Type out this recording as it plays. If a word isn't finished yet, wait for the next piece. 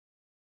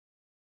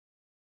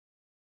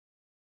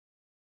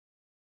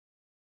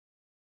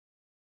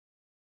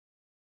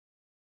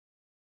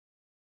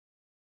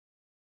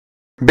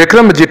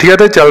बिक्रम मजीठिया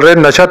ते चल रहे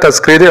नशा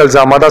तस्करी के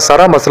इल्जामां दा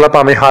सारा मसला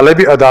भावें हाले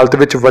भी अदालत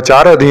विच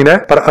विचार अधीन है,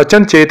 पर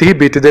अचनचेत ही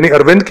बीते दिन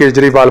अरविंद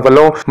केजरीवाल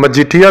वालों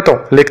मजीठिया तो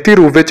लिखती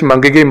रूप विच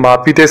मंगी गई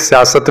माफी ते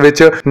सियासत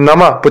विच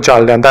नवां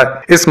भुचाल लिआंदा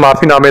है। इस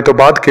माफीनामे तो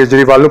बाद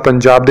केजरीवाल नूं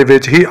पंजाब दे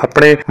विच ही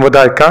अपने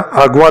विधायकां,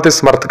 आगुआं ते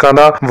समर्थकां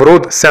दा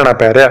विरोध सहना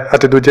पै रिहा है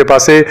अते दूजे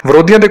पासे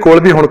विरोधियों दे कोल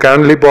भी हुण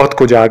कहण लई बहुत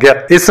कुछ आ गया।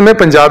 इस समय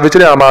पंजाब विच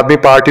आम आदमी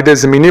पार्टी दे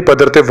जमीनी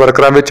पद्धर ते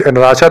वर्करां विच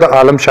निराशा दा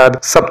आलम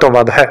शायद सब तो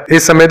वध है।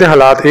 इस समय दे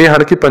हालात ये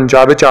हन कि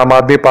पंजाब विच आम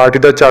आदमी पार्टी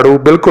का झाड़ू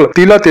बिल्कुल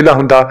तीला तीला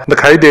हुंदा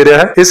दिखाई दे रहा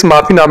है। इस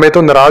माफीनामे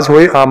तो नाराज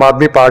हुए आम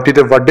आदमी पार्टी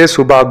के वड्डे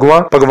सूबा आगुआ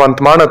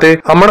भगवंत मान अते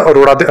अमन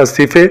अरोड़ा के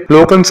अस्तीफे,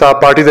 लोक इंसाफ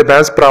पार्टी के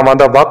बहस भरावां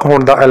दा वक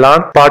होने का ऐलान,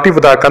 पार्टी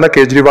विधायकों का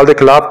केजरीवाल के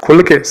खिलाफ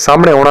खुल के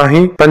सामने आना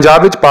ही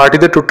पंजाब विच पार्टी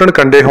के टुटण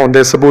कंडे होने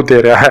के सबूत दे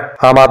रहा है।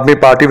 आम आदमी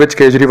पार्टी विच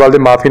केजरीवाल के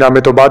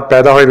माफीनामे तो बाद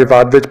पैदा हुए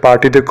विवाद विच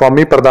पार्टी के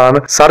कौमी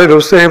प्रधान सारे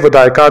रुस्से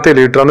विधायकों ते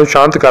लीडरां नूं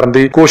शांत करने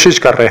की कोशिश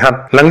कर रहे हैं।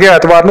 लंघे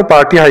एतवार नूं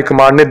पार्टी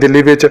हाईकमान ने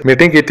दिल्ली विच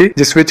मीटिंग की,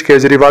 जिस विच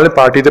केजरीवाल ने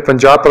पार्टी के पंजाब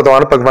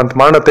प्रधान भगवंत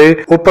मान अते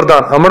उप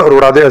प्रधान अमन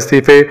अरोड़ा के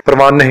अस्तीफे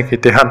प्रवान नहीं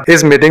किए हैं।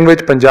 इस मीटिंग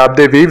विच पंजाब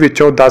के 20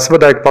 विचों 10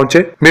 विधायक पहुंचे।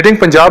 मीटिंग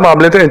पंजाब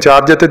मामले के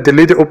इंचार्ज अते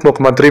दिल्ली के उप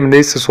मुख्यमंत्री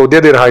मनीष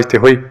सिसोदिया की रिहायश से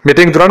हुई।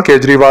 मीटिंग दौरान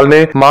केजरीवाल ने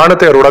मान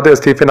अते अरोड़ा के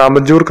अस्तीफे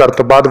नामंजूर करने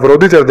तो बाद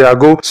विरोधी धिर के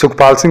आगू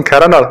सुखपाल सिंह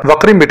खैरा नाल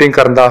वक्री मीटिंग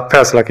करने का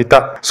फैसला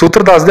किया।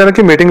 सूत्र दसदे हैं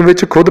कि मीटिंग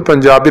विच खुद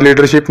पंजाब की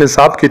लीडरशिप ने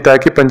साफ किया है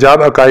कि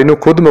पंजाब इकाई नूं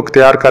खुद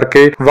मुख्तियार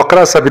करके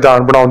वक्रा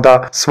संविधान बनाउण दा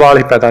सवाल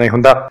ही पैदा नहीं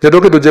हुंदा।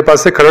 जदों कि दूजे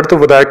पासे खरड़ तो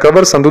विधायक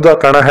कंवर संधू का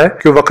कहना है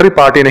कि वक्री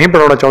पार्टी नहीं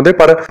बनाना चाहते,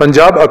 पर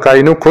पंजाब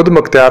इकाई नूं खुद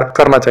मुख्तियार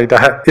करना चाहिए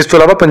है। इस तो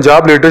अलावा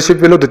पंजाब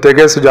लीडरशिप वालों दिए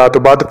गए सुझाव तो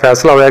बाद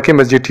फैसला होया कि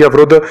मजीठिया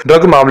विरुद्ध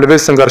ड्रग मामले में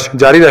संघर्ष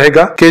जारी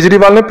रहेगा।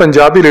 केजरीवाल ने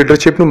पंजाब की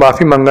लीडरशिप नूं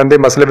माफी मंगण के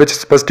मसले में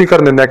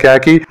स्पष्टीकरण दिंदਿਆਂ कहा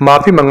कि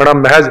माफी मंगना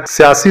महज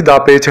सियासी दा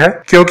पेच है,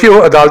 क्योंकि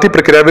वह अदालती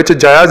प्रक्रिया में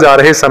जाया जा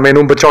रहे समय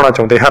नूं बचाउणा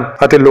चाहुंदे हन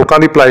अते लोकां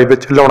दी भलाई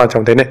विच लाउणा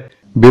चाहुंदे ने।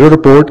 Bureau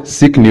report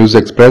Sikh news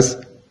express.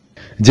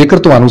 जेकर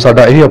तुहानू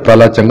साडा यह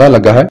उपराला चंगा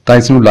लगा है तां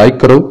इस नूं लाइक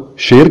करो,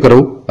 शेयर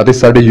करो अते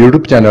साडे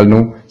YouTube चैनल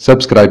नूं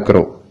सबसक्राइब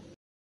करो।